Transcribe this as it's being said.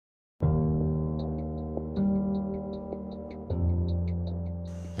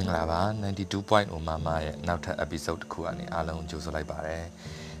Mangalava 92.0 Mamaနောက်ထပ် episode တစ်ခုကနေအားလုံးကြိုဆိုလိုက်ပါတယ်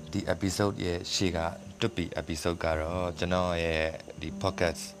ဒီ episode ရဲ့ရှေ့ကတွတ်ပီ episode ကတော့ကျွန်တော်ရဲ့ဒီ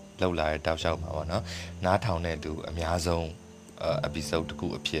podcast လောက်လာတဲ့တောက်လျှောက်မှာပေါ့နော်နားထောင်တဲ့သူအများဆုံး episode တစ်ခု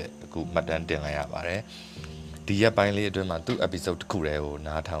အဖြစ်အခုမှတ်တမ်းတင်လိုက်ရပါတယ်ဒီရက်ပိုင်းလေးအတွင်းမှာသူ့ episode တစ်ခုတည်းကို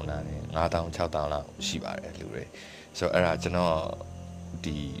နားထောင်တာနဲ့9000 6000လောက်ရှိပါတယ်လူတွေဆိုတော့အဲ့ဒါကျွန်တော်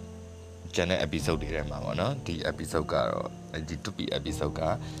ဒီကျန်တဲ့ episode တွေထဲမှာပေါ့နော်ဒီ episode ကတော့ဒီတူပီ episode က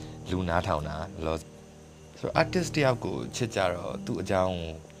လူနားထောင်တာလို့ဆိုတော့ artist တယောက်ကိုချစ်ကြတော့သူ့အကြောင်း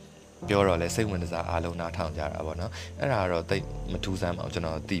ပြောတော့လဲစိတ်ဝင်စားအားလုံးနားထောင်ကြတာပေါ့နော်အဲ့ဒါတော့တိတ်မထူးဆန်းပါဘူးကျွန်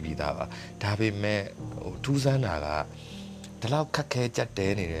တော်သိပြီးသားပါဒါပေမဲ့ဟိုထူးဆန်းတာကဒီလောက်ခက်ခဲကြက်တဲ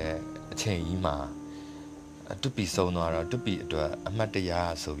နေတဲ့အချိန်ကြီးမှာတူပီဆုံးသွားတော့တူပီအတွက်အမှတ်တရ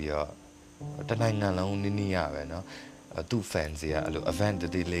ဆိုပြီးတော့တနိုင်ငံလုံးနည်းနည်းရပဲเนาะသူ့ fans တွေကအဲ့လို event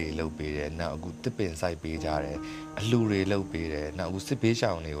တိလေးလုပ်ပေးတယ်နောက်အခုတစ်ပင်ဆိုင်ပေးကြတယ်အလှူတွေလုပ်ပေးတယ်နောက်အခုစစ်ပေး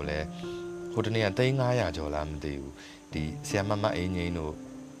ရှောင်တွေကိုလည်းဟိုတနေ့က300ကျော်လားမသိဘူးဒီဆီယမမအင်းငိမ့်တို့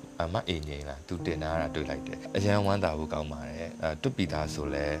မအင်းငိမ့်လားသူတင်ထားတာတွေ့လိုက်တယ်အရန်ဝမ်းသာဖို့ကောင်းပါတယ်တွတ်ပီသားဆို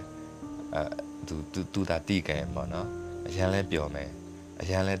လဲသူသာတီးကြပေါ့နော်အရန်လဲပျော်မယ်အ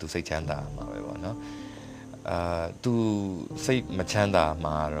ရန်လဲသူစိတ်ချမ်းသာမှာပဲပေါ့နော်သူစိတ်မချမ်းသာ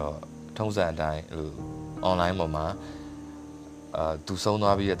မှာတော့ထုံးစံအတိုင်းဟို online ပေါ်မှာသူဆုံး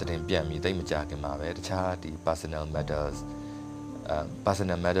သွားပြီးတဲ့တင်ပြန်ပြီးတိတ်မကြခင်မှာပဲတခြားဒီ personal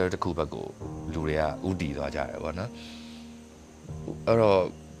matter တခုဘက်ကိုလူတွေကဥတီသွားကြတယ်ပေါ့နော်အဲ့တော့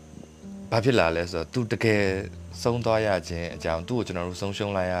ဘာဖြစ်လာလဲဆိုတော့သူတကယ်ဆုံးသွားရခြင်းအကြောင်းသူ့ကိုကျွန်တော်တို့ဆုံး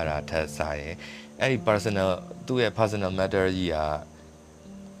ရှုံးလိုက်ရတာထက်စားရင်အဲ့ဒီ သူ့ရဲ့ personal matter ကြီးက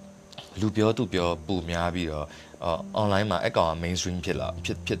လူပြောသူပြောပူများပြီးတော့online မှာအကောင်က mainstream ဖြစ်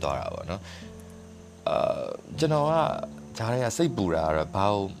သွားတာပေါ့နော်ကျွန်တော်ကဂျားရဲစိတ်ပူတာကတော့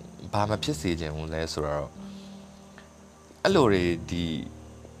ဘာမှဖြစ်စေချင်ဘူးလဲဆိုတော့အဲ့လိုတွေဒီ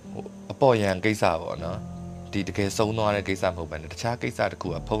အပေါ်ယံကိစ္စပေါ့နော်ဒီတကယ်ဆုံးသွားတဲ့ကိစ္စမဟုတ်ဘဲနဲ့တခြားကိစ္စတခု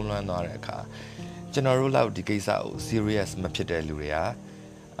ကဖုံးလွှမ်းသွားတဲ့အခါကျွန်တော်တို့လောက်ဒီကိစ္စကို serious မဖြစ်တဲ့လူတွေက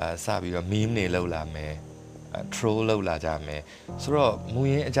စပြီးတော့ meme တွေလောက်လာမယ်troll လောက်လာကြမယ်ဆိုတော့မူ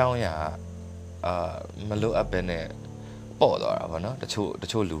ရင်းအကြောင်းအရာမလို့အပ်ပဲနဲ့ပေါ့သွားတာပေါ့နော်တ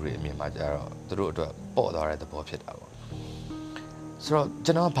ချို့လူတွေအမြင်မှာကျတော့သူတို့အတွက်ပေါ့သွားတဲ့သဘောဖြစ်တာပေါ့ဆိုတော့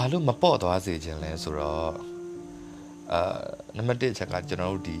ကျွန်တော်ဘာလို့မပေါ့သွားစေချင်လဲဆိုတော့နံပါတ်1ချက်ကကျွန်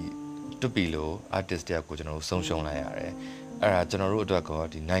တော်တို့ဒီတွတ်ပီလို artist တယောက်ကိုကျွန်တော်တို့ဆုံးရှုံးလိုက်ရတယ်အဲ့ဒါကျွန်တော်တို့အတွက်ကော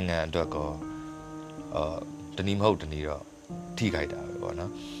ဒီနိုင်ငံအတွက်ကောတနည်းမဟုတ်တနည်းတော့ထိခိုက်တာပဲပေါ့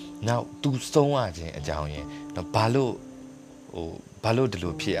နော်နောက်သူဆုံးရခြင်းအကြောင်းရင်းတော့ဘာလို့ဒီ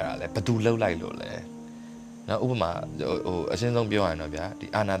လိုဖြစ်ရတာလဲဘယ်သူလှုပ်လိုက်လို့လဲနော်ဥပမာအရှင်းဆုံးပြောရရင်တော့ဗျာဒီ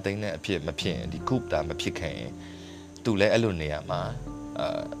အာနာသိန်းနဲ့အဖြစ်မဖြစ်ရင်ဒီခုတာမဖြစ်ခင်သူလည်းအဲ့လိုနေရမှာ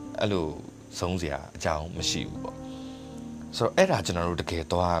အဲ့လိုဆုံးစရာအကြောင်းမရှိဘူးပေါ့ဆိုတော့အဲ့ဒါကျွန်တော်တို့တကယ်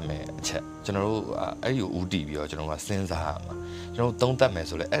သွားရမယ်အချက်ကျွန်တော်တို့အဲ့ဒီကိုဦးတည်ပြီးတော့ကျွန်တော်ကစဉ်းစားရမှာကျွန်တော်သုံးသပ်မယ်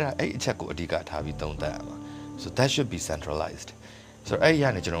ဆိုလဲအဲ့အချက်ကိုအဓိကထားပြီးသုံးသပ်ရမှာ so that should be centralized ဆိုတော့အဲ့ဒီက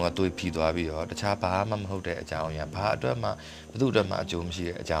နေကျွန်တော်ကတွေးဖြီးသွားပြီးတော့တခြားဘာမှမဟုတ်တဲ့အကြောင်းအရာဘာအတွက်မှဘယ်သူအတွက်မှအကျိုးမရှိ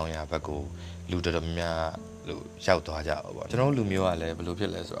တဲ့အကြောင်းအရာဘက်ကိုလူတော်တော်များလို့ရောက်သွားကြပါပေါ့ကျွန်တော်လူမျိုးကလည်းဘယ်လိုဖြ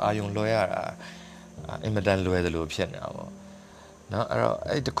စ်လဲဆိုအာယုံလွှဲရတာအင်မတန်လွယ်တယ်လို့ဖြစ်နေတာပေါ့နော်အဲ့တော့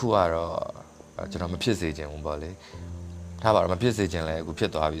အဲ့တခုကတော့ကျွန်တော်မဖြစ်စေချင်ဘူးပေါ့လေထားပါတော့မဖြစ်စေချင်လဲအခုဖြ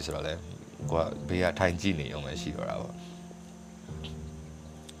စ်သွားပြီဆိုတော့လေကိုကဘေးကထိုင်ကြည့်နေအောင်ပဲရှိတော့တာပေါ့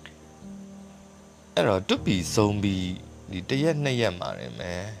အဲ့တော့တွတ်ပီဆုံးပြီးဒီတရက်နှစ်ရက်မှာနေမ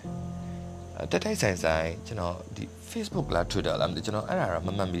ယ်တက်တိုက်ဆိုင်ကျွန်တော်ဒီ Facebook လား Twitter လားမသိကျွန်တော်အဲ့ဒါတော့မ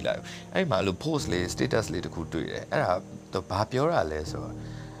မှတ်မိလိုက်ဘူးအဲ့ဒီမှာအဲ့လို post လေး status လေးတခုတွေ့တယ်အဲ့ဒါတော့ဘာပြောတာလဲဆိုတော့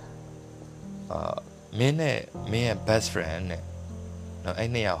မင်းရဲ့ best friend နဲ့နော်အဲ့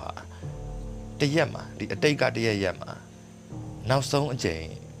နှစ်ယောက်ဟာတရက်မှာဒီအတိတ်ကတရက်မှာနောက်ဆုံးအကြိမ်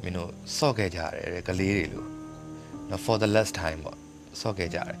မင်းတို့ဆော့ခဲ့ကြတယ်တဲ့ကလေးတွေလို့နော် for the last time ပေါ့ဆော့ခဲ့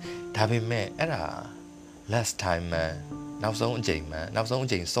ကြတယ်ဒါပေမဲ့အဲ့ဒါ last time manနောက်ဆုံးအကြိမ်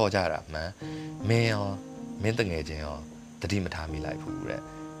စော့ကြတာမှန်မင်းတငယ်ချင်းရောတတိမထားမိလိုက်ဘူးတဲ့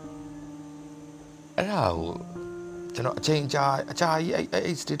အဲ့ဒါကိုကျွန်တော်အချိန်ကြာကြီး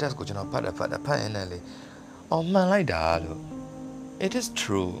အဲ့ status ကိုကျွန်တော်ဖတ်ရင်းနဲ့လေမှန်လိုက်တာလို့ it is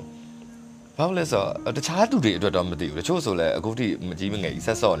true ဘာလို့လဲဆိုတော့တခြားသူတွေအတွက်တော့မသိဘူးတချို့ဆိုလဲအခုထိမကြီးမငယ်ဆ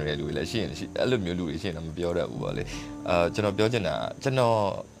က်စော့နေတဲ့လူတွေလည်းရှိရင်အဲ့လိုမျိုးလူတွေရှိရင်တော့မပြောတတ်ဘူးပေါ့လေကျွန်တော်ပြောချင်တာကျွန်တော်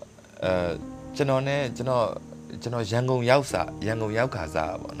ရန်ကုန်ရောက်ခါ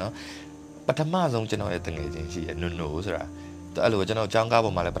စားပေါ့နော်ပထမဆုံးကျွန်တော်ရဲ့တငယ်ချင်းရှိရနုဆိုတာအဲ့လိုကျွန်တော်ကြောင်းကား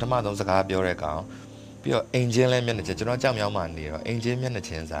ပေါ်မှာလည်းပထမဆုံးစကားပြောတဲ့ကောင်ပြီးတော့အင်ဂျင်လဲမျက်နှာချင်းကျွန်တော်ကြောက်မြောင်းမှနေတော့အင်ဂျင်မျက်နှာ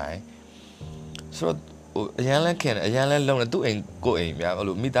ချင်းဆိုင်ဆိုတော့ဟိုအရန်လဲခင်အရန်လဲလုံးတယ်သူ့အိမ်ကိုအိမ်ဗျာအဲ့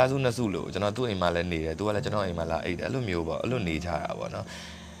လိုမိသားစုနှစ်စုလို့ကျွန်တော်သူ့အိမ်မှာလဲနေတယ်သူကလည်းကျွန်တော်အိမ်မှာလာအိတ်တယ်အဲ့လိုမျိုးပေါ့အဲ့လိုနေကြတာပေါ့နော်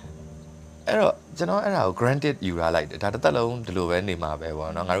အဲ့တော့ကျွန်တော်အဲ့ဒါကို granted ယူရလိုက်တယ်ဒါတစ်သက်လုံးဒီလိုပဲနေ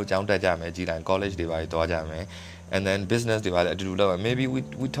မှာပဲပေါ့နော်ငါတို့ကျောင်းတက်ကြမယ်ကြီးတိုင်း college တွေပါသွားကြမယ် and then business တွေပါလည်းအတူတူလုပ်ရ maybe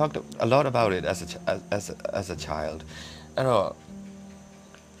we talked a lot about it as a child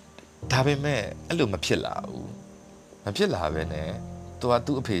အဲ့တော့ဒါပေမဲ့အဲ့လိုမဖြစ်လာဘူးမဖြစ်လာပဲနဲ့သူ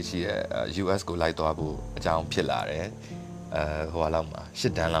ကသူ့အဖေရှိတဲ့ US ကိုလိုက်သွားဖို့အကြောင်းဖြစ်လာတယ်ဟိုလောက်မှာ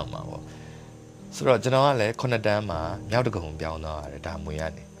10တန်းလောက်မှာပေါ့ဆိုတော့ကျွန်တော်ကလည်း9တန်းမှာမြောက်တကုံပြောင်းသွားရတယ်ဒါမွေရ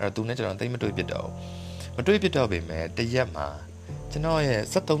နေအဲ့တော့သူနဲ့ကျွန်တော်တိတ်မတွေ့ဖြစ်တော့မတွေ့ဖြစ်တော့ပေမဲ့တရက်မှာကျွန်တော်ရဲ့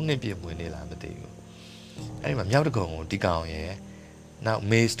73နှစ်ပြည့်မွေးနေလားမသိဘူးအဲ့ဒီမှာမြောက်တကုံကိုဒီကောင်ရဲ့နောက်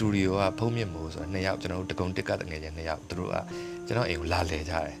May Studio ကဖုံးမြင့်မိုးဆိုတော့2ယောက်ကျွန်တော်တို့တကုံတစ်ကတငယ်ချင်း2ယောက်သူတို့ကကျွန်တော်အိမ်ကိုလာလဲ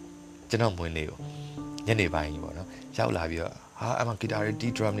ကြတယ်ကျွန်တော်မွေးနေကိုညနေပိုင်းကြီးပေါ့နော်ရောက်လာပြီးတော့ဟာအမှဂီတာ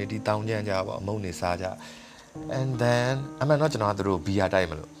တွေတီး drum တွေတီးတောင်းကြမ်းကြပေါ့အမုံနေစားကြ and then အမှန်တော့ကျွန်တော်ကသူတို့ဘီယာတိုက်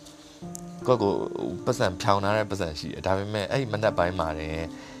မလို့ကိုပတ်စံဖြောင်းထားတဲ့ပတ်စံရှိတယ်ဒါပေမဲ့အဲ့မနက်ပိုင်းမှာနေ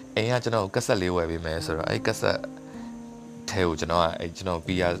အိမ်ကကျွန်တော်ကက်ဆက်လေးဝယ်ပေးမယ်ဆိုတော့အဲ့ကက်ဆက်ထဲကိုကျွန်တော်ကအဲ့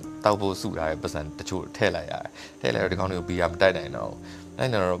ကျွန်တော်ဘီယာတောက်ဖို့စုထားတဲ့ပတ်စံတချို့ထည့်လိုက်ရတယ်ထည့်လိုက်တော့ဒီကောင်တွေကိုဘီယာမတိုက်နိုင်တော့အဲ့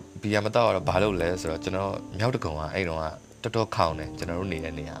တော့ဘီယာမတောက်တော့ဘာလုပ်လဲဆိုတော့ကျွန်တော်မြောက်တကုံကအဲ့တော့ကတော်တော်ခေါင်းတယ်ကျွန်တော်တို့နေတဲ့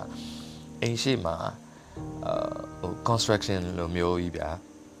နေရာအိမ်ရှိမှာဟို construction လိုမျိုးကြီး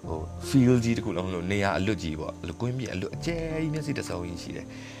ဗျာဟို field ကြီးတခုလုံးလို့နေရာအလွတ်ကြီးပေါ့အဲ့လိုကွင်းပြအလွတ်အကျယ်ကြီးမျက်စိတစ်စုံကြီးရှိ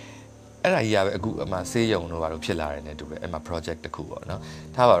တယ်အဲ့ဒါကြီးကပဲအခုအမှဆေးရုံတော့ဘာလို့ဖြစ်လာတယ်နဲ့တူပဲအဲ့မှာ project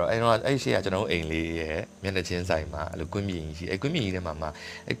တခုပေါ့နော်ထားပါတော့အဲ့တော့အဲ့ရှေ့ကကျွန်တော်တို့အိမ်လေးရဲ့မျက်နှာချင်းဆိုင်မှာအဲ့လိုကွင်းပြကြီးရှိအဲ့ကွင်းပြကြီးထဲ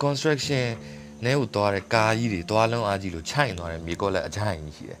မှာအဲ့ construction နဲ့ဟိုသွားတဲ့ကားကြီးတွေသွားလုံးအားကြီးလို့ခြိုင်သွားတယ်မြေကောလက်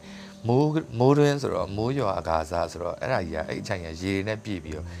အချိုင်ကြီးရှိတယ်မိုးတွင်းဆိုတော့မိုးရွာအကားစားဆိုတော့အဲ့ဒါကြီးကအဲ့အချိုင်ကရေနဲ့ပြ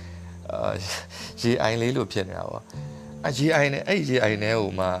ည့်ပြီးတော့ရေအိုင်လေးလို့ဖြစ်နေတာပေါ့အဲ့ရေအိုင်နဲ့အဲ့ရေအိုင်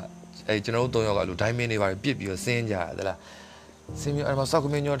နဲ့ဟိုမှာအဲ့ကျွန်တော်တို့၃ယောက်ကလို့ဒိုင်းမင်းတွေပါပြစ်ပြီးတော့ဆင်းကြရသလားဆင်းပြီးအဲ့မှာစောက်က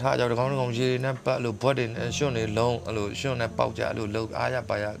မင်းညောထားကြတော့ကောင်းရေနဲ့ပတ်လို့ဘွက်တွေနဲ့ရွှွန့်နေလုံးအဲ့လိုရွှွန့်နဲ့ပေါက်ကြအဲ့လိုလှုပ်အား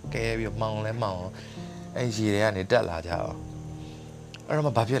ရပါရကဲပြီးမှောင်လဲမှောင်အဲ့ရေတွေကနေတက်လာကြတော့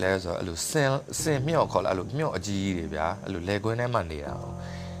အဲ့တော့ဘာဖြစ်လဲဆိုတော့အဲ့လိုဆင်မြော့ခေါ်လာအဲ့လိုမြော့အကြီးကြီးတွေဗျာအဲ့လိုလေကွင်းထဲမှာနေတာ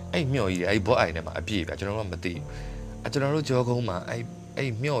အဲ့မြော့ကြီးတွေအဲ့ဘွက်အိုင်ထဲမှာအပြည့်ဗျာကျွန်တော်တို့ကမသိဘူးကျွန်တော်တို့ကြောကုန်းမှာ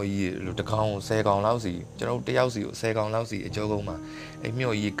အဲ့မြော့ကြီးလို့တကောင်10ကောင်လောက်စီကျွန်တော်တို့တယောက်စီကို10ကောင်လောက်စီအကြောကုန်းမှာအဲ့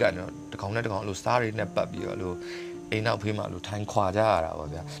မြော့ကြီးကတ်တော့တကောင်နဲ့တကောင်အဲ့လိုစားတွေနဲ့ပတ်ပြီးတော့အဲ့လိုအိမ်နောက်ဖေးမှာအဲ့လိုထိုင်ခွာကြ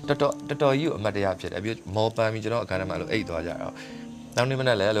ရတာပေါ့ဗျာတော်တော်ကြီးကိုအမတ်တရားဖြစ်တယ်ပြီးမော်ပန်ပြီးကျွန်တော်အခန်းထဲမှာအဲ့လိုအိတ်သွားကြတော့နောက်နေ့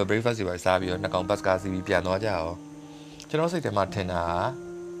မနေ့လည်းအဲ့လို breakfast တွေပါစားပြီးတော့နှစ်ကောင်ဘတ်ကားစီးပြီးပြန်သွားကြရောကျွန်တော်စိတ်ထဲမှာထင်တာ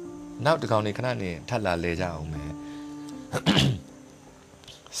နောက်တကောင်နေခဏနေထပ်လာလဲကြအောင်မယ်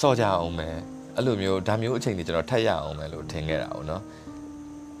စော့ကြအောင်မယ်အဲ့လိုမျိုးဒါမျိုးအချိန်တွေကျွန်တော်ထပ်ရအောင်မယ်လို့ထင်ခဲ့တာပေါ့နော်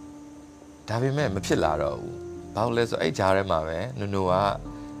ဒါပေမဲ့မဖြစ်လာတော့ဘူးဘာလို့လဲဆိုအဲ့ကြားထဲမှာပဲနိုက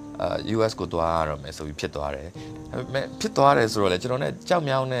US ကိုသွားရတော့မယ်ဆိုပြီးဖြစ်သွားတယ်ဒါပေမဲ့ဖြစ်သွားတယ်ဆိုတော့လေကျွန်တော်နဲ့ကြောက်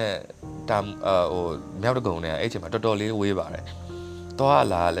မြောင်းနဲ့ဟိုမြောက်တကုံနဲ့အဲ့ချိန်မှာတော်တော်လေးဝေးပါတယ်သွား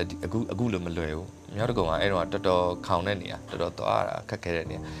လာလည်းအခုလိုမလွယ်ဘူးမြောက်တကုံကအဲ့တော့တော်တော်ခေါင်တဲ့နေရာတော်တော်သွားတာခက်ခဲတဲ့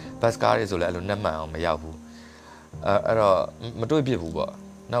နေရာဘတ်ကားတွေဆိုလည်းအဲ့လိုနှက်မှန်အောင်မရောက်ဘူးအဲ့တော့မတွေ့ဖြစ်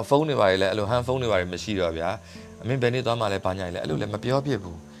ဘူးပေါ့နောက်ဖုန်းတွေပါလေအဲ့လိုဟန်ဖုန်းတွေပါမရှိတော့ဗျာအမင်းဘယ်နေ့သွားမှလဲဘာညာလဲအဲ့လိုလည်းမပြောဖြစ်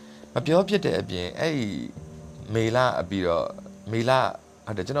ဘူးမပြောဖြစ်တဲ့အပြင်အဲ့မေလအပြီးတော့မေလ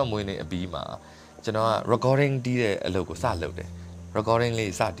ဟုတ်တယ်ကျွန်တော်မွေးနေအပြီးမှာကျွန်တော်က recording တီးတဲ့အလုပ်ကိုစလုပ်တယ် recording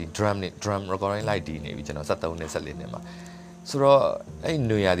လေးစတီး drum recording လိုက်တီးနေပြီကျွန်တော်73နဲ့14နဲ့မှာဆိုတော့အဲ့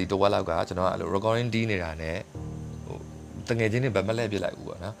ຫນွေရာသီတဝက်လောက်ကကျွန်တော်ကအဲ့လို recording တီးနေတာနဲ့ဟိုတငယ်ချင်းတွေဗတ်မလဲပြစ်လိုက်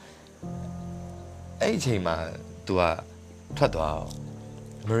ဘူးပေါ့နော်အဲ့အချိန်မှာ तू ကထွက်သွားအောင်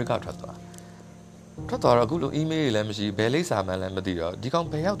အမေရိကထွက်သွားတော့အခုလို email တွေလည်းမရှိဘယ်လိပ်စာမှန်းလည်းမသိတော့ဒီ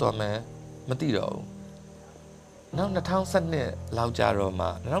ကောင်ဘယ်ရောက်သွားမှန်းမသိတော့ဘူးနောက်2012လောက်ကြာတော့မှ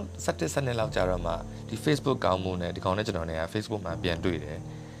2017လောက်ကြာတော့မှဒီ Facebook ကောင်းမှုနဲ့ဒီကောင်နဲ့ကျွန်တော်နဲ့က Facebook မှာပြန်တွေ့တယ်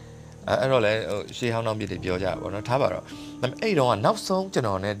အဲ့တော့လည်းဟိုရှေးဟောင်းနောက်ပြစ်တွေပြောကြပါဘောနော်ထားပါတော့အဲ့တော့ကနောက်ဆုံးကျွန်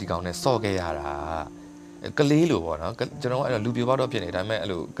တော်နဲ့ဒီကောင်နဲ့စော့ခဲ့ရတာကလေးလိုပေါ့နော်ကျွန်တော်အဲ့တော့လူပြပေါက်တော့ဖြစ်နေဒါပေမဲ့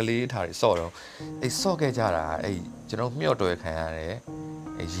အဲ့လိုကလေးထားတွေစော့တော့အဲ့စော့ခဲ့ကြတာအဲ့ကျွန်တော်မျှော့တော်ခံရတယ်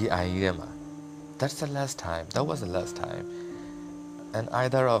အဲ့ရေအိုင်ကြီးထဲမှာ That's the last time. That was the last time. And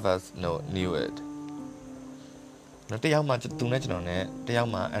either of us knew it. တယောက်မှသူနဲ့ကျွန်တော်နဲ့တ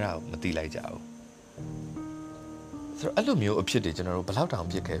ယောက်မှအဲ့ဒါကိုမသိလိုက်ကြဘူးဆိုတော့အဲ့လိုမျိုးအဖြစ်တွေကျွန်တော်တို့ဘယ်လောက်တောင်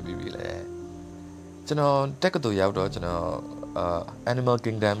ဖြစ်ခဲ့ပြီးပြီလဲကျွန်တော်တက်ကတူရောက်တော့ကျွန်တော်Animal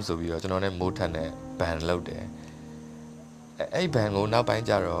Kingdom ဆိုပြီးတော့ကျွန်တော်နဲ့မိုးထက်နဲ့ဘန်လုပ်တယ်အဲ့ဘန်ကိုနောက်ပို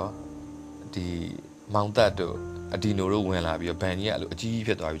င်းကျတော့ဒီမောင်သက်တို့အဒီနိုတို့ဝင်လာပြီးတော့ဘန်ကြီးကအဲ့လို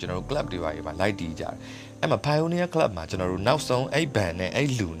အကြီးကြီးဖြစ်သွားပြီးကျွန်တော်တို့ club တွေပါကြီးမှာ light တီးကြတယ်အဲ့မှာ Pioneer Club မှာကျွန်တော်တို့နောက်ဆုံးအဲ့ဘန်နဲ့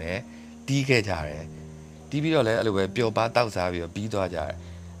အဲ့လူနဲ့တီးခဲ့ကြတယ်တီးပြီးတော့လည်းအဲ့လိုပဲပျော်ပါတောက်စားပြီးတော့ပြီးသွားကြတယ်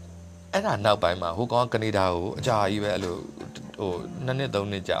အဲ့ဒါနောက်ပိုင်းမှာဟိုကောင်ကနေဒါကိုအကြာကြီးပဲအဲ့လိုဟို2နှစ်3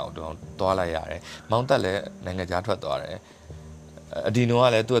နှစ်ကြာအောင်သွားလိုက်ရတယ်မောင်တက်လည်းနိုင်ငံခြားထွက်သွားတယ် အဒီနို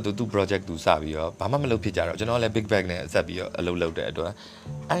ကလည်းသူ့ project သူစပြီးတော့ဘာမှမလုပ်ဖြစ်ကြတော့ကျွန်တော်လည်း big bag နဲ့ဆက်ပြီးတော့အလုပ်လုပ်တဲ့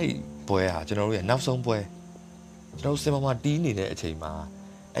အတွက်အဲ့ပွဲဟာကျွန်တော်တို့ရဲ့နောက်ဆုံးပွဲကျွန်တော်စင်မမတီးနေတဲ့အချိန်မှာ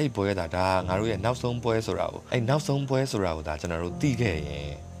အဲ့ပွဲကဒါငါတို့ရဲ့နောက်ဆုံးပွဲဆိုတာကိုအဲ့နောက်ဆုံးပွဲဆိုတာကိုဒါကျွန်တော်တို့သိခဲ့ရ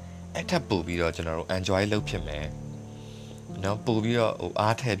င်အဲ့ထပ်ပို့ပြီးတော့ကျွန်တော်တို့ enjoy လုပ်ဖြစ်မယ်နော်ပို့ပြီးတော့ဟို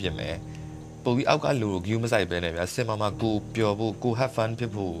အားထည့်ဖြစ်မယ်ပို့ပြီးအောက်ကလူကို view မဆိုင်ပဲနဲ့ဗျာစင်မမကိုပျော်ဖို့ကို have fun ဖြ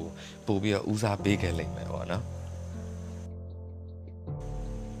စ်ဖို့ပို့ပြီးတော့ဦးစားပေးခဲ့လိမ့်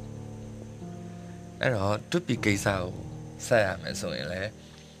မယ်ပေါ့နော်အဲ့တော့တွပီကိစ္စကိုဆက်ရမယ်ဆိုရင်လ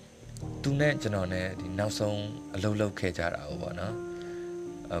ည်းသူနဲ့ကျွန်တော်နဲ့ဒီနောက်ဆုံးအလုပ်လုပ်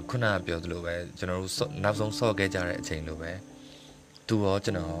ခဲ့ကြတာပေါ့နော်ခုနကပြောသလိုပဲကျွန်တော်တို့နောက်ဆုံးဆော့ခဲ့ကြတဲ့အချိန်လိုပဲသူ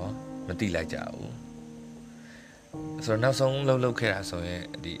ရောကျွန်တော်မတိလိုက်ကြဘူးဆိုတော့နောက်ဆုံးလုပ်ခဲ့တာဆိုရင်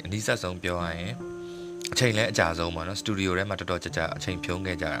ဒီအနည်းဆက်ဆုံးပြောရရင်အချိန်လဲအကြာဆုံးပေါ့နော်စတူဒီယိုထဲမှာတော်တော်ကြာအချိန်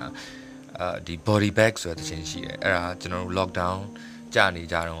ဖြုံးခဲ့ကြတာဒီ body bag ဆိုတဲ့ချင်းရှိတယ်အဲ့ဒါကျွန်တော်တို့ lockdown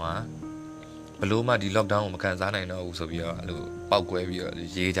ကြာနေကြတော့ဘလို့မှဒီ lockdown ကိုမခံစားနိုင်တော့ဘူးဆိုပြီးတော့အဲ့လိုပောက်ကွဲပြီးတော့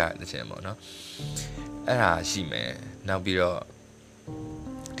ရေးကြတဲ့ချင်းပေါ့နော်အဲ့ဒါရှိမယ်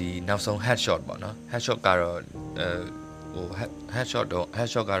နောက်ပြီးတော့ဒီနောက်ဆုံး headshot ပေါ့နော် headshot ကတော့ဟို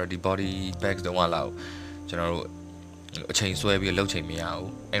headshot ကတော့ဒီ body bags တုံးလာကိုကျွန်တော်တို့အချိန်ဆွဲပြီးလှုပ်ချိန်မရဘူး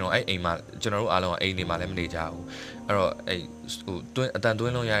အဲ့တော့အဲ့အိမ်မှာကျွန်တော်တို့အားလုံးကအိမ်နေမှာလည်းမနေကြဘူးအဲ့တော့အဲ့ဟိုတွင်းအ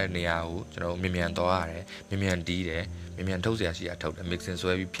တန်တွင်းလုံးရတဲ့နေရာကိုကျွန်တော်တို့မြန်သွားရတယ်မြန်တီးတယ်မြန်ထုတ်เสียရှိတာထုတ်တယ် mixing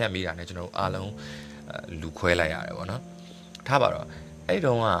ဆွဲပြီးဖြတ်မိတာနဲ့ကျွန်တော်တို့အားလုံးလူခွဲလိုက်ရတယ်ပေါ့နော်ထားပါတော့အဲ့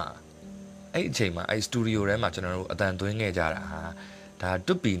တုန်းကအဲ့အချိန်မှာအဲ့စတူဒီယိုထဲမှာကျွန်တော်တို့အတန်သွင်း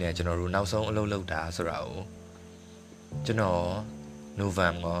ခဲ့ကြတာဟာဒါတွပီနဲ့ကျွန်တော်တို့နောက်ဆုံးအလုပ်လုပ်တာဆိုတာကိုကျွန်တော်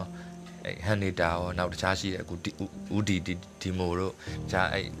November အဲ့ဟန်နေတာရောနောက်တခြားရှိတဲ့အခုဦးဒီမိုတို့ဂျာ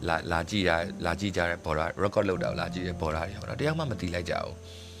အဲ့လာကြည့်ကြတဲ့ border record လုပ်တာလာကြည့်တဲ့ border တွေဟောတော့တယောက်မှမတီးလိုက်ကြဘူး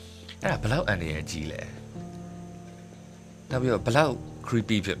အဲ့ဒါဘလောက်အန်ရယ်ကြီးလဲနောက်ပြီးတော့ဘလောက်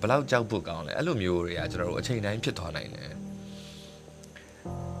creepy ဖြစ်ဘလောက်ကြောက်ဖို့ကောင်းလဲအဲ့လိုမျိုးတွေကကျွန်တော်တို့အချိန်တိုင်းဖြစ်သွားနိုင်တယ်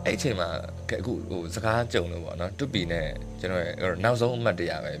အဲ့အချိန်မှာအခုဟိုစကားကြုံလို့ပေါ့နော်တွပီနဲ့ကျွန်တော်ရဲ့နောက်ဆုံးအမှတ်တ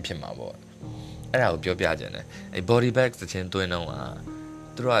ရပဲဖြစ်မှာပေါ့အဲ့ဒါကိုပြောပြခြင်းတယ်အဲ့ body bag သချင်းတွ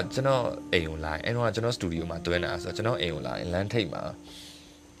င်းတော့သူတို့ကကျွန်တော်အိမ်ကိုလာအဲ့တော့ကျွန်တော်စတူဒီယိုမှာတွင်းတာဆိုတော့ကျွန်တော်အိမ်ကိုလာလမ်းထိပ်မှာ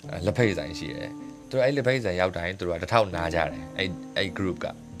လက်ဖိတ်ဆိုင်ရှိတယ်သူတို့အဲ့လက်ဖိတ်ဆိုင်ရောက်တိုင်းသူတို့ကတစ်ထောက်နားကြတယ်အဲ့ group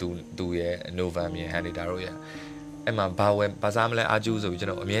ကသူရဲ့ November ရဲ့ Hanita တို့ရဲ့အဲ့မှာဘာစားမလဲအာကျူးဆိုပြီး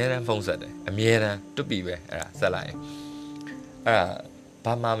ကျွန်တော်အမြဲတမ်းဖုန်းဆက်တယ်အမြဲတမ်းတွပီပဲအဲ့ဒါဆက်လိုက်အဲ့ဒါ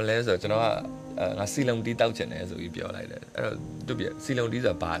ဘာမှမလဲဆိုတော့ကျွန်တော်ကငါစီလုံတီးတောက်ချင်တယ်ဆိုပြီးပြောလိုက်တယ်အဲ့တော့တွပီစီလုံတီး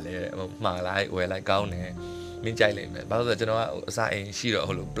ဆိုတာဘာလဲမှားလိုက်ဝယ်လိုက်ကောင်းတယ်မင်းကြိုက်လိမ့်မယ်ဘာလို့ဆိုတော့ကျွန်တော်ကအစားအိမ်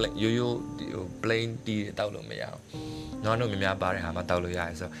ရှိတော့ဟိုလိုရိုးရိုးဟို plain တီးတောက်လို့မရအောင်နောက်တော့များပါတဲ့ဟာမှတောက်လို့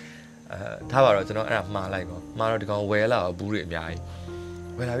ရတယ်ဆိုထားပါတော့ကျွန်တော်အဲ့ဒါမှားလိုက်ကောမှားတော့ဒီကောင်ဝယ်လာတော့ဘူးတွေ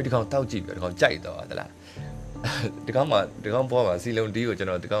အများကြီးဝယ်လာပြီးဒီကောင်တောက်ကြည့်ပြီးဒီကောင်ကြိုက်တော့သလားဒီကောင်ပေါ်မှာစီလုံတီးကိုကျွန်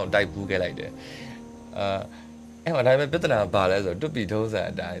တော်ဒီကောင်တိုက်ပူးခဲ့လိုက်တယ်အဲ့မှာဒါပေမဲ့ပြဿနာဘာလဲ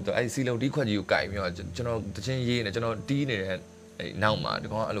ဆိုတော့တွပီထုံးစံအတိုင်းသူအဲ့စီလုံတီးခွက်ကြီးကိုကြိုက်ပြီးတော့ကျွန်တော်တချင်းရေးနေကျွန်တော်တီးနေတဲ့အဲ့နောက်မှာဒီ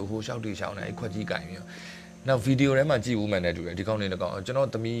ကောင်အဲ့လိုဟိုရှောက်တီရှောင်းနေအဲ့ခွက်ကြီးကြိုက်ပြီးတော့နောက်ဗီဒီယိုထဲမှာကြည့်ဦးမှန်းနဲ့တူတယ်ဒီကောင်လေးကောင်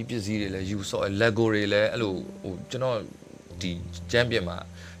ကျွန်တော်သမီးပစ္စည်းတွေလည်းယူဆော့ Lego တွေလည်းအဲ့လိုဟိုကျွန်တော်ဒီချမ်ပီယံမှာ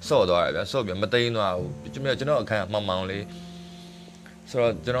ဆော့သွားတယ်ဗျာဆော့ပြီးမသိမ်းသွားဘူးကျွန်တော်အခန်းမှမောင်လေးဆို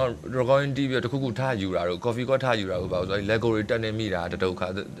တော့ကျွန်တော် recording TV တခုထားယူတာတို့ coffee ကောထားယူတာတို့ပါဆိုတော့ Lego တွေတက်နေမိတာ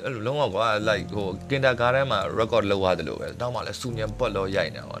တတုတ်ခါအဲ့လိုလုံးဝကွာ like ဟို kindergarten မှာ record လုပ်ရတယ်လို့ပဲတောင်းမှလည်းစူညံပွက်လောရို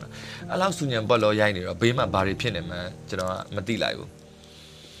က်နေဟောနော်အဲ့လောက်စူညံပွက်လောရိုက်နေတော့ဘေးမှာဘာတွေဖြစ်နေမှန်းကျွန်တော်ကမသိလိုက်ဘူး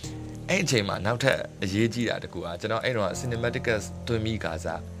အဲ့အချိန်မှာနောက်ထပ်အရေးကြီးတာတကူอ่ะကျွန်တော်အဲ့တော့ cinematic တွ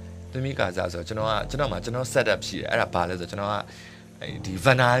င်းမိကာစားဆိုတော့ကျွန်တော် setup ရှိတယ်အဲ့ဒါဘာလဲဆိုတော့ကျွန်တော်ကဒီ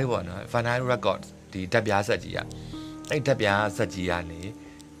vinyl ပေါ့နော် vinyl record ဒီဓာတ်ပြားဆက်ကြီးอ่ะအဲ့ဓာတ်ပြားဆက်ကြီး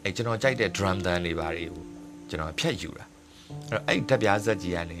ကနေအဲ့ကျွန်တော်ကြိုက်တဲ့ drum တန်းတွေပါတွေကိုကျွန်တော်ဖြတ်ယူတာအဲ့တော့အဲ့ဓာတ်ပြား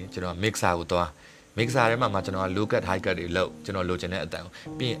ဆက်ကြီးကနေကျွန်တော် mixer ကိုသွား mixer ထဲမှာကျွန်တော် low cut high cut တွေလုပ်ကျွန်တော်လိုချင်တဲ့အတန်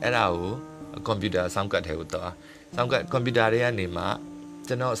ပြီးရင်အဲ့ဒါကို computer sound cut ထဲကိုသွား sound cut computer တွေကနေမှ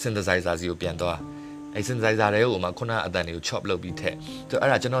ကျွန်တော် synthesizer စီကိုပြန်သွားအဲ့ synthesizer တွေကိုမှခုနအတန်တွေကို chop လုပ်ပြီးထည့်ဆိုတော့အဲ့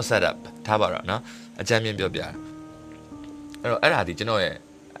ဒါကျွန်တော် setup ထားပါတော့เนาะအကြမ်းမြင်ပြောပြအဲ့တော့အဲ့ဒါဒီကျွန်တော်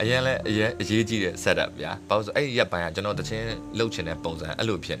ရဲ့အရင်အရေးကြီးတဲ့ setup ဗျာဘာလို့ဆိုအဲ့ဒီရက်ပိုင်းကကျွန်တော်တချင်းလှုပ်ချင်တဲ့ပုံစံအဲ့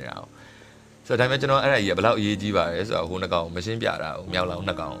လိုဖြစ်နေတာဆိုတော့ဒါပေမဲ့ကျွန်တော်အဲ့ဒါကြီးကဘယ်လောက်အရေးကြီးပါလဲဆိုတော့ဟိုနှစ်ကောင်မရှင်းပြတာဟိုမြောက်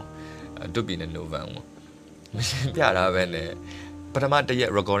လောင်နှစ်ကောင်တွပီနဲ့ November မရှင်းပြတာပဲနဲ့ပထမတစ်ရ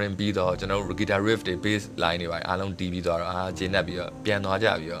က် recording ပြီးတော့ကျွန်တော် guitar riff တွေ bass line တွေပါအားလုံးတီးပြီးသွားတော့ဂျင်း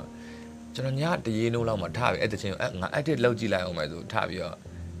နဲ့ပြီးတော့ပြန်သွားကြပြီးတော့ကျွန်တော်ညတရေနိုးလောက်မှထားပြီးအဲ့တချင်းငါ edit လုပ်ကြည့်လိုက်အောင်မယ်ဆိုထားပြီးတော့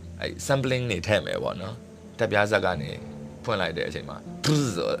အဲ့ sampling တွေထည့်မယ်ပေါ့နော်တက်ပြားဇက်ကနေဖွင့်လိုက်တဲ့အချိန်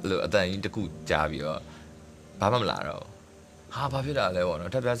မှာဆိုလို့အတန်ကြီးတစ်ခုကြားပြီးတော့ဘာမှမလာတော့ဟာဘာဖြစ်တာလဲပေါ့နော်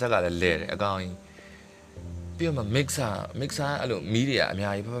တက်ပြားဇက်ကလည်းလဲတယ်အကောင်ကြီး ပြီးတော့ mixer အဲ့လိုမီးတွေကအ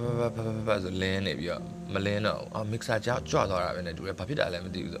များကြီးဖတ်ဆိုလင်းနေပြီးတော့မလင်းတော့mixer ကြွသွားတာပဲနဲ့တူတယ်ဘာဖြစ်တာလဲမ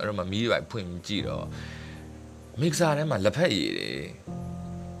သိဘူးဆိုအဲ့တော့မီးတွေဖွင့်ကြည့်တော့ mixer ထဲမှာလက်ဖက်ရည်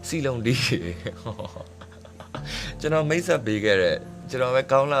တွေစီလုံးတီးကျွန်တော်မိတ်ဆက်ပေးခဲ့တဲ့ကျွန်တော်ပဲ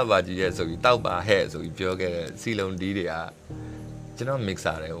ကောင်းလာပါကြီးရဲ့ဆိုပြီးတောက်ပါဟဲ့ဆိုပြီးပြောခဲ့တဲ့စီလုံးတီးတွေကကျွန်တော်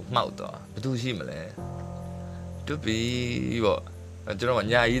mixer တွေကိုမှောက်သွားဘာလို့ရှိမလဲတူပြီပေါ့ကျွန်တော်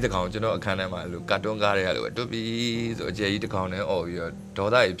ညာကြီးတစ်ကောင်ကျွန်တော်အခန်းထဲမှာလို့ကာတွန်းကားတွေကလို့တူပြီဆိုအကျယ်ကြီးတစ်ကောင်နဲ့អော်ပြီးတော့ဒေါ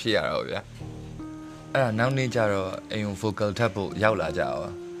သကြီးဖြစ်ရတော့ဗျာအဲ့ဒါနောက်နေ့ကျတော့အိမ် vocal ထပ်ဖို့ရောက်လာကြ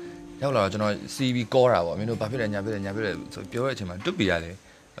တော့ရောက်လာတော့ကျွန်တော် CV ကောတာပေါ့မင်းတို့ဘာဖြစ်လဲညာဖြစ်လဲဆိုပြောတဲ့အချိန်မှာတူပြီရလေ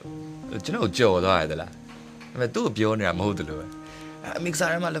ကျွန်တော်ကြော်သွားရတယ်လားဒါပေမဲ့သူ့ကိုပြောနေတာမဟုတ်တယ်လို့ပဲmixer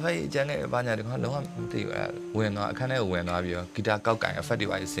ထဲမှာလက်ဖက်ရည်ကျန်ခဲ့ဘာညာဒီကောင်လုံးဝမသိဘူးဝင်သွားအခန်းထဲကိုဝင်သွားပြီးတော့ဂီတာကောက်ကင် effect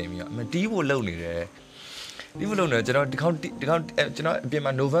တွေပါဆင်ပြီးတော့အမတီးဖို့လုပ်နေတယ်ဒီမလို့နော်ကျွန်တော်ဒီကောင်ကျွန်တော်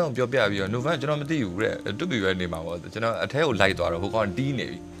အပြင်မှာ Novan ကိုပြောပြပြီးတော့ Novan ကျွန်တော်မသိဘူးတဲ့တူပြီပဲနေမှာပေါ့ကျွန်တော်အထဲကိုလိုက်သွားတော့ဟိုကောင်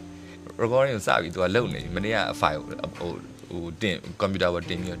တီးနေပြီ recording ကိုစပြီးသူကလုံနေပြီမနေ့က file ဟိုတင် computer ပေါ်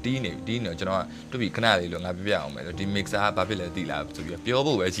တင်ပြီးတော့တီးနေတော့ကျွန်တော်ကတူပြီခဏလေးလို့ငါပြပြအောင်မယ်ဒီ mixer ကဘာဖြစ်လဲသိလား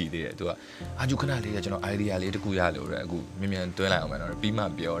ဆိုပြီးပြောဖို့ပဲရှိသေးတယ်သူကအာကျူခဏလေးကကျွန်တော် idea လေးတခုရလို့တဲ့အခုမြန်တွင်းလိုက်အောင်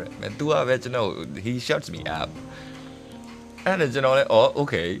မယ်တော့ပြီးမှပြောတယ်အဲ तू ကပဲကျွန်တော် he shuts me up အဲ့ဒါကျွန်တော်လည်း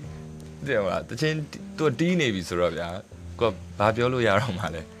okay တဲ့မှာတချင်းသူတီးနေပြီဆိုတော့ဗျာကိုကဘာပြောလို့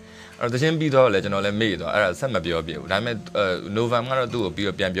ရတော့မှလဲအဲ့တော့တချင်းပြီးတော့လဲကျွန်တော်လည်းမေ့သွားအဲ့ဒါဆက်မပြောပြဘူးဒါပေမဲ့ November ကတော့သူ့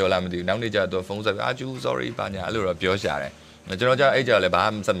ကိုပြီးတော့ပြန်ပြောလာမသိဘူးနောက်နေ့ကျတော့ဖုန်းဆက်ပြီးအာကျူ sorry ပါညာအဲ့လိုတော့ပြောရှာတယ်ကျွန်တော်ကျအဲ့ကြလည်းဘာ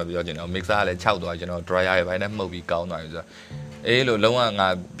မှဆက်မပြောချင်တော့ mixer ကလည်းခြောက်သွားကျွန်တော် dryer ရဲ့ဘိုင်းနဲ့မှုတ်ပြီးကောင်းသွားပြီဆိုတော့အေးလို့လုံး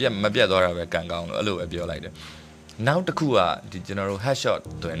ဝငါမပြတ်သွားတာပဲကန်ကောင်းလို့အဲ့လိုပဲပြောလိုက်တယ်နောက်တစ်ခုကဒီကျွန်တော်တို့ headshot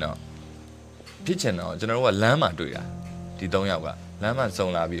တွင်တော့ဖြစ်ချင်တော့ကျွန်တော်တို့ကလမ်းမှာတွေ့တာဒီ3ယောက်ကလမ်း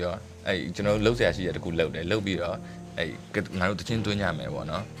မှာစုံလာပြီးတော့အဲ့ကျွန်တော်တို့လှုပ်ရှားရှိတဲ့တခုလှုပ်တယ်လှုပ်ပြီးတော့အဲ့ငါတို့တချင်းသွင်းကြမယ်ပေါ့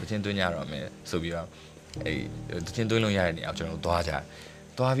နော်တချင်းသွင်းကြတော့မယ်ဆိုပြီးတော့အဲ့တချင်းသွင်းလို့ရတဲ့နေရာကို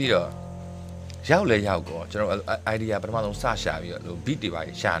ကျွန်တော်တို့သွားပြီးတော့ရောက်လဲရောက်ကောကျွန်တော် idea ပထမဆုံးစရှာပြီးတော့ beat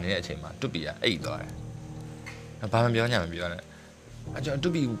တွေပါရှာနေတဲ့အချိန်မှာတွတ်ပြီးအိတ်သွားတယ်ဘာမှပြောညာမပြောနဲ့ကျွန်တော်တွ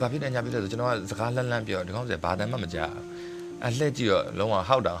တ်ပြီးဘာဖြစ်နေညာဖြစ်လဲဆိုကျွန်တော်ကစကားလန်းပြောဒီကောင်းစဘာတမ်းမှမကြားအလှည့်ကြည့်တော့လုံး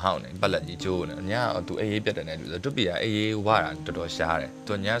ဝဟောက်တောင်ဟောက်နေပတ်လက်ကြီးကျိုးနေညကသူအေးရေးပြတ်တယ်နဲ့တူတွတ်ပြီးအေးရေးဝါတာတော်တော်ရှားတယ်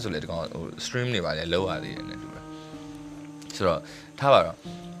သူညဆိုလေဒီကောင်ဟို stream တွေပါလေလောက်ရသေးတယ်နဲ့တူတယ်ဆိုတော့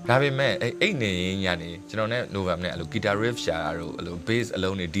ထားပါတော့ဒါပေမဲ့အိတ်နေရင်ညာနေကျွန်တော်နဲ့ November နဲ့အဲ့လို guitar riff ရှာတာတို့အဲ့လို bass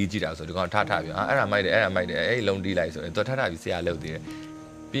အလုံးတွေတီးကြည့်တာဆိုဒီကောင်ထပြီးအဲ့ဒါမိုက်တယ်အဲ့လုံးတီးလိုက်ဆိုရင်သူထပြီးဆရာလုပ်သေး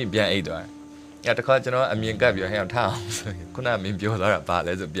တယ်ပြီးပြန်အိတ်သွားတယ်တခါကျွန်တော်အမြင်ကပ်ပြီးဟဲ့ထအောင်ဆိုရင်ခုနမင်းပြောသွားတာဘာ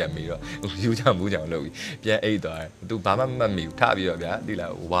လဲဆိုပြန်ပြီးတော့ယူချမူးချောင်လုပ်ပြီးပြန်အိတ်သွားတယ်သူဘာမှမမိဘူးထပြီးတော့ဗျာဒီလား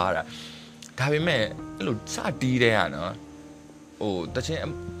ဝါတာဒါပေမဲ့အဲ့လိုစတီးတဲ့ဟာနော်ဟိုတချ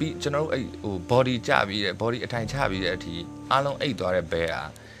င်းပြီးကျွန်တော်တို့အဲ့ဟို body ကျပြီးတဲ့ body အထိုင်ချပြီးတဲ့အထိအားလုံးအိတ်သွားတဲ့ဘဲဟာ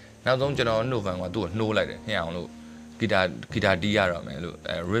နောက်ဆုံးကျွန်တော် November ကသူ့ကိုနှိုးလိုက်တယ်ဟဲ့အောင်လို့ဂီတာတီးရတော့မယ်လို့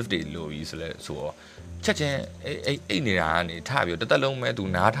riff တွေလိုပြီးဆိုတော့ချက်ချင်းအိတ်နေတာကနေထပြီးတော့တသက်လုံးပဲသူ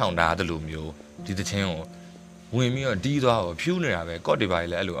နားထောင်တာတလို့မျိုးဒီတချင်းကိုဝင်ပြီးတော့တီးသွားတော့ဖြူးနေတာပဲကော့တွေပါ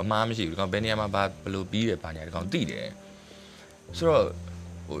လေအဲ့လိုအမားမရှိဘူးဒီကောင်ဘယ်နေရာမှာဘလို့ပြီးတယ်ပါညာဒီကောင်သိတယ်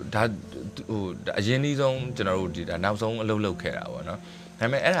ဆိုတော့ဟိုဒါဟိုအရင်ကြီးဆုံးကျွန်တော်တို့ဒီဒါနောက်ဆုံးအလုပ်လုပ်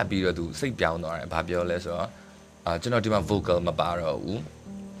ခဲ့တာပေါ့နော်ဒါပေမဲ့အဲ့ဒါပြီးတော့သူစိတ်ပြောင်းသွားတယ်ဘာပြောလဲဆိုတော့ကျွန်တော်ဒီမှာ vocal မပါတော့ဘူး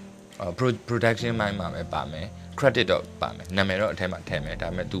production ပိုင်းမှာပဲပါမယ် credit တော့ပါမယ်နာမည်တော့အထက်မှာထည့်မယ်ဒါ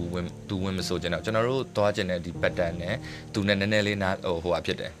ပေမဲ့ तू ဝင်မဆိုကျွန်တော်တို့သွားကျင်တဲ့ဒီ pattern နဲ့ तू နဲ့နည်းနည်းလေးနားဟိုဟာဖြ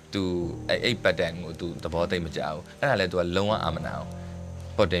စ်တယ် तू အဲ့ pattern ကို तू သဘောသိမကြဘူးအဲ့ဒါလဲ तू ကလုံးဝအာမနာအောင်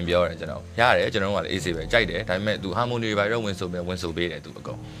ပေါ်တင်ပြောတယ်ကျွန်တော်ရတယ်ကျွန်တော်ကလည်းအေးစေပဲကြိုက်တယ်ဒါပေမဲ့ तू harmony တွေပါတော့ဝင်ဆိုပေးတယ် तू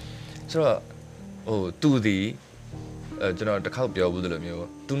အကုန်ဆိုတော့ဟို तू ဒီကျွန်တော်တစ်ခေါက်ပြောဘူးလို့မျိုး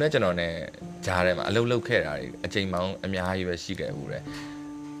तू နဲ့ကျွန်တော်နဲ့ကြားထဲမှာအလုပ်လုပ်ခဲ့တာတွေအချိန်ပေါင်းအများကြီးပဲရှိခဲ့ဘူးတဲ့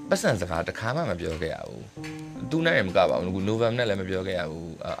ပတ်စံစကားတစ်ခါမှမပြောခဲ့ရဘူးသူနဲ့လည်းမကပါဘူး November နဲ့လည်းမပြောခဲ့ရ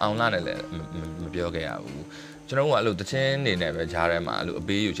ဘူးအောင်လာနဲ့လည်းမပြောခဲ့ရဘူးကျွန်တော်ကအဲ့လိုတချင်းနေနဲ့ပဲဂျားထဲမှာအဲ့လိုအ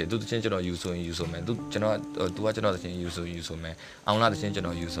ပေးယူချင်သူတချင်းကျွန်တော်ယူဆိုရင်ယူဆိုမယ်သူကျွန်တော်သူကကျွန်တော်တချင်းယူဆိုမယ်အောင်လာတချင်း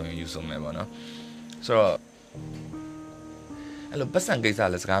ကျွန်တော်ယူဆိုရင်ယူဆိုမယ်ပေါ့နော်ဆိုတော့အဲ့လိုပတ်စံကိစ္စ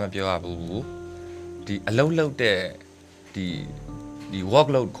လည်းစကားမပြောရဘူးဒီအလုံးလုံးတဲ့ဒီ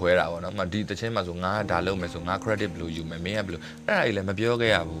workload ခွဲတာပေါ့နော်ဒီတချင်းမှာဆိုငါဒါလုပ်မယ်ဆိုငါ credit ဘယ်လိုယူမယ်မင်းကဘယ်လိုအဲ့ဒါကြီးလည်းမပြော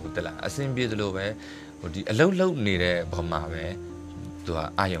ခဲ့ရဘူးတလားအဆင်ပြေသလိုပဲဟိုဒီအလုပ်လုပ်နေတဲ့ဘမှာပဲသူက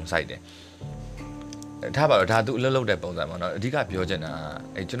အာယုံစိုက်တယ်ထားပါတော့ဒါသူအလုပ်လုပ်တဲ့ပုံစံပေါ့နော်အဓိ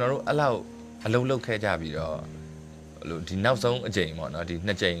ကပြောချင်တာကျွန်တော်တို့အဲ့လောက်အလုပ်လုပ်ခဲ့ကြပြီးတော့လို့ဒီနောက်ဆုံးအချိန်ပေါ့နော်ဒီ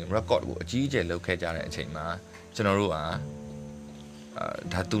2ချိန် record ကိုအကြီးအကျယ်လုပ်ခဲ့ကြတဲ့အချိန်မှာကျွန်တော်တို့က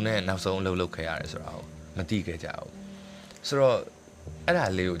ဒါသူနဲ့နောက်ဆုံးအလုပ်လုပ်ခဲ့ရတယ်ဆိုတာကိုမသိခဲ့ကြဘူးဆိုတော့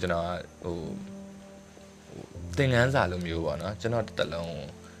အဲ့ဒါလေးကိုကျွန်တော်ဟိုသင်ခန်းစာလိုမျိုးပေါ့နော်ကျွန်တော်တစ်လုံး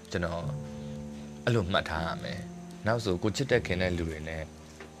ကျွန်တော် အဲ့လိုမှတ်ထားရမယ်နောက်ဆိုကိုချစ်တဲ့ခင်တဲ့လူတွေနဲ့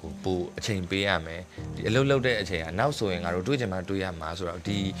ဟိုပိုအချိန်ပေးရမယ်ဒီအလုပ်လုပ်တဲ့အချိန်ကနောက်ဆိုရင်ငါတို့တွေးချင်မှတွေးရမှာဆိုတော့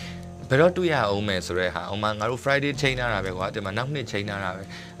ဒီဘယ်တော့တွေးရအောင်မယ်ဆိုတဲ့ဟာဥမာငါတို့ Friday ချိန်ထားတာပဲကွာဒီမှာနောက်နှစ်ချိန်ထားတာပဲ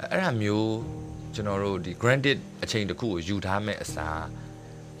အဲ့ဒါမျိုးကျွန်တော်တို့ဒီ granted အချိန်တစ်ခုကိုယူထားမဲ့အစား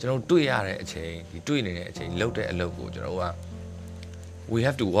ကျွန်တော်တွေးရတဲ့အချိန်ဒီတွေးနေတဲ့အချိန်လုပ်တဲ့အလုပ်ကိုကျွန်တော်က we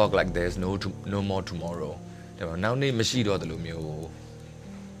have to walk like there's no more tomorrow ဒါပေမဲ့နောက်နေ့မရှိတော့တယ်လို့မျိုး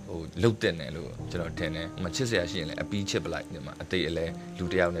ဟိုလုတ်တဲ့နယ်လို့ကျွန်တော်ထင်တယ်။မချစ်စရာရှိရင်လည်းအပီးချစ်ပလိုက်ဒီမှာအသေးအလဲလူ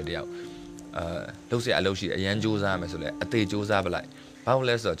တစ်ယောက်နဲ့တစ်ယောက်လုတ်စရာအလုပ်ရှိအရန်စူးစမ်းမယ်ဆိုလဲအသေးစူးစမ်းပလိုက်။ဘာလို့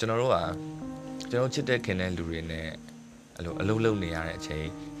လဲဆိုတော့ကျွန်တော်တို့ကကျွန်တော်ချစ်တဲ့ခင်တဲ့လူတွေနဲ့အလုပ်လုပ်နေရတဲ့အချိန်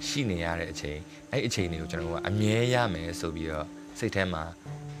ရှိနေရတဲ့အချိန်အဲ့အချိန်တွေကိုကျွန်တော်ကအမြဲရမယ်ဆိုပြီးတော့စိတ်ထဲမှာ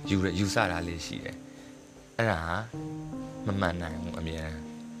ယူဆတာလေးရှိတယ်။အဲ့ဒါမမှန်နိုင်ဘူးအမြဲ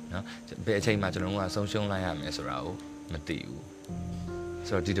နော်ဘယ်အချိန်မှာကျွန်တော်တို့ကဆုံးရှုံးလိုက်ရမယ်ဆိုတာကိုမသိဘူး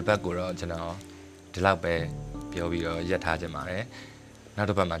ဆိုတော့ဒီတစ်ပတ်ကိုတော့ကျွန်တော်ဒီလောက်ပဲပြောပြီးတော့ရက်ထားခြင်းပါတယ်နောက်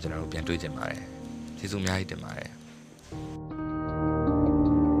တစ်ပတ်မှာကျွန်တော်တို့ပြန်တွေ့ကြပါတယ်ကျေးဇူးအများကြီးတင်ပါတယ်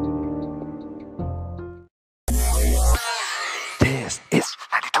This is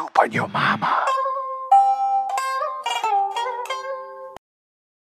 92 point your mama